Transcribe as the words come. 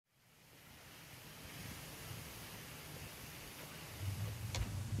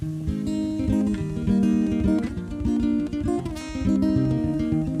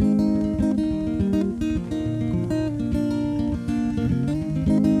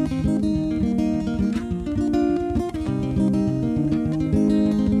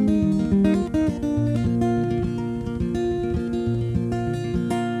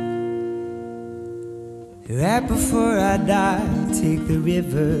Right before I die, take the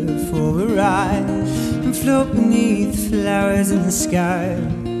river for a ride and float beneath flowers in the sky.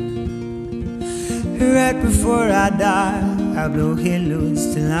 Right before I die, I'll blow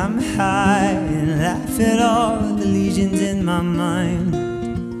halos till I'm high and laugh at all the legions in my mind.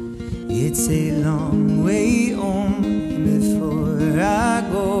 It's a long way home, and before I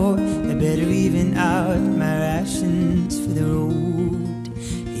go, I better even out my rations for the road.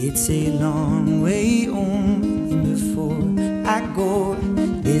 It's a long way home, and before I go,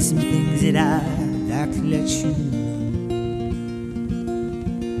 there's some things that I'd like to let you know.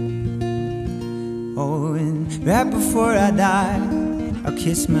 Oh, and right before I die, I'll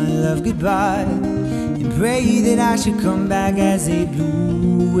kiss my love goodbye and pray that I should come back as a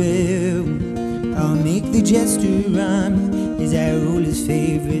blue whale. I'll make the jester rhyme as I roll his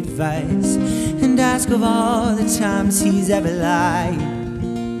favorite vice and ask of all the times he's ever lied.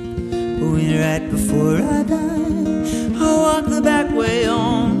 Oh, and right before I die, I'll walk the back way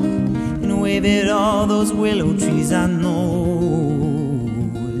home and wave at all those willow trees I know.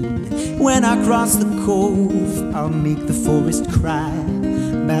 When I cross the cove, I'll make the forest cry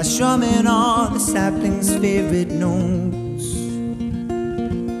by strumming all the sapling's favorite notes.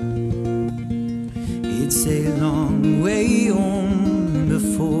 It's a long way home, and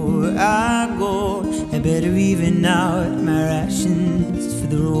before I go, I better even out my rations for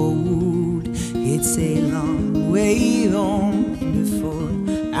the road. It's a long way home, and before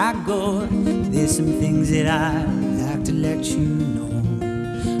I go, there's some things that I'd like to let you know.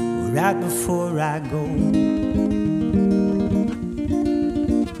 Right before I go.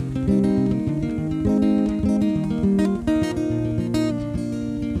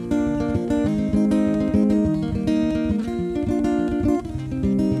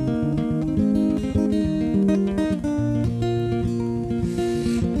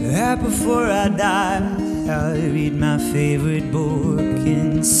 Right before I die, I'll read my favorite book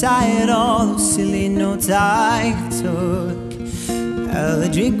and sigh at all those silly notes I took. I'll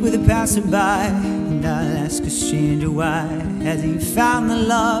drink with a passerby and I'll ask a stranger why has he found the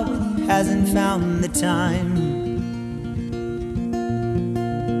love but hasn't found the time.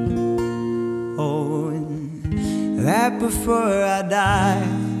 Oh, and right before I die,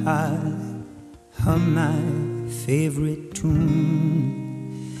 I'll hum my favorite tune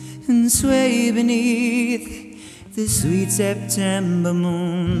and sway beneath the sweet September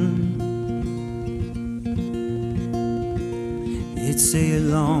moon. It's a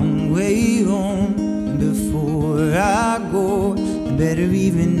long way home, and before I go, I better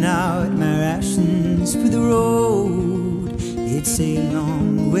even out my rations for the road. It's a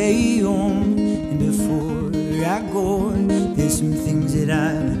long way home, and before I go, there's some things that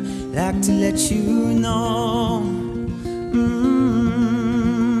I'd like to let you know.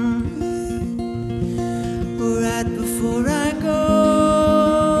 Right before I go.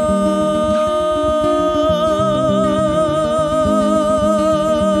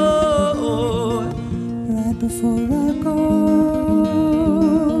 Before I go,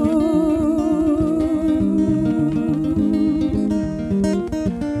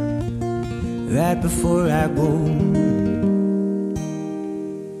 right before I go.